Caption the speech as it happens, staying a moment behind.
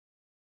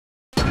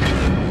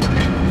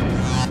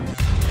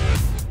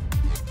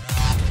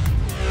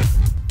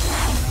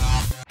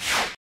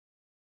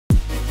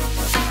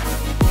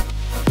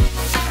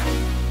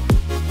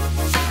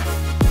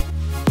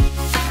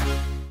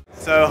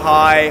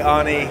Hi,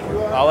 Arnie.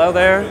 Hello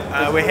there.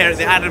 We're here at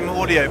the Adam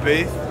Audio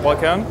booth.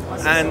 Welcome.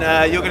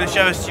 And you're going to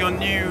show us your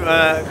new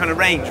kind of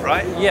range,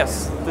 right?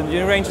 Yes, the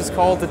new range is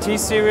called the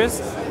T-Series,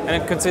 and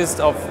it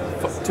consists of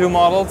two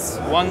models.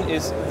 One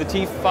is the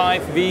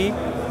T5V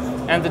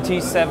and the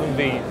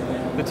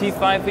T7V. The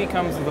T5V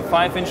comes with a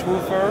 5-inch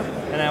woofer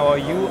and our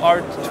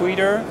UART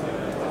tweeter,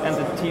 and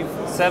the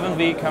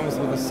T7V comes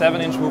with a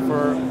 7-inch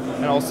woofer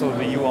and also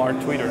the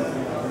UART tweeter.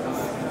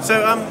 So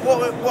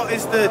what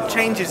is the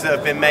changes that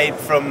have been made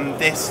from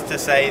this to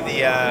say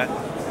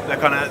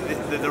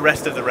the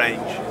rest of the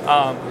range?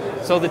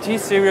 So the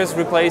T-Series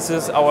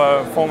replaces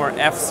our former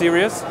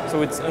F-Series,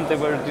 so they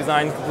were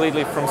designed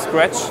completely from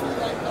scratch,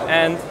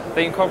 and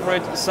they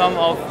incorporate some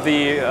of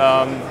the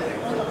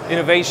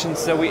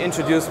innovations that we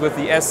introduced with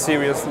the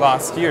S-Series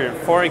last year.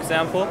 For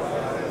example,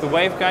 the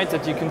waveguide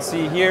that you can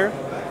see here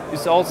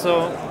is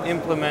also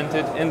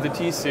implemented in the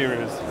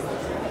T-Series.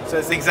 So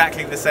it's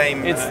exactly the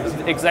same? It's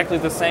exactly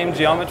the same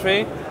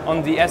geometry.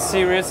 On the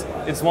S-Series,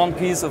 it's one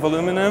piece of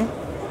aluminum.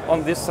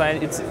 On this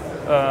side, it's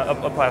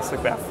a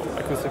plastic baffle,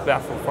 acoustic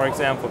baffle, for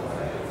example.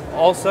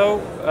 Also,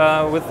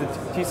 with the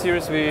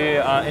T-Series, we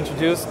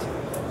introduced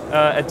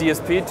a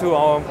DSP to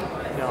our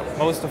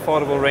most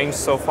affordable range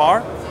so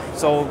far.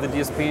 So the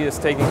DSP is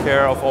taking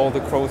care of all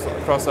the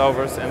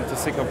crossovers and the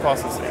signal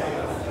processing.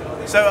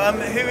 So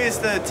who is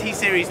the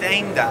T-Series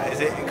aimed at? Is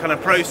it kind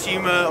of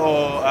prosumer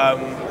or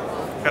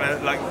kind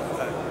of like...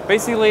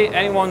 Basically,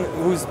 anyone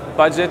whose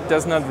budget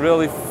does not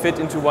really fit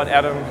into what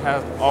Adam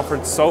has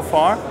offered so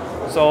far.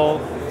 So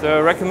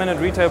the recommended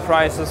retail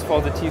prices for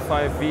the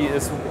T5V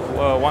is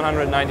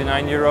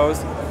 199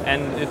 euros,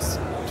 and it's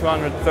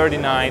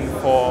 239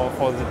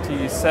 for the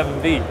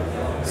T7V.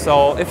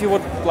 So if you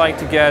would like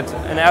to get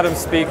an Adam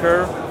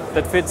speaker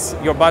that fits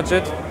your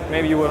budget,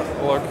 maybe you will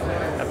look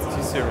at the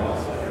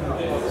T-Series.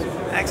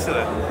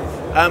 Excellent.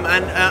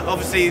 And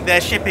obviously they're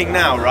shipping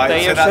now, right?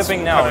 They are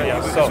shipping now, yeah.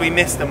 Because we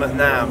missed them at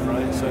NAMM,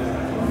 right? So,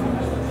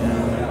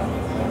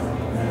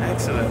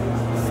 excellent.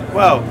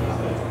 Well,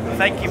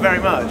 thank you very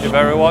much. You're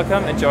very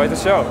welcome. Enjoy the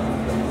show.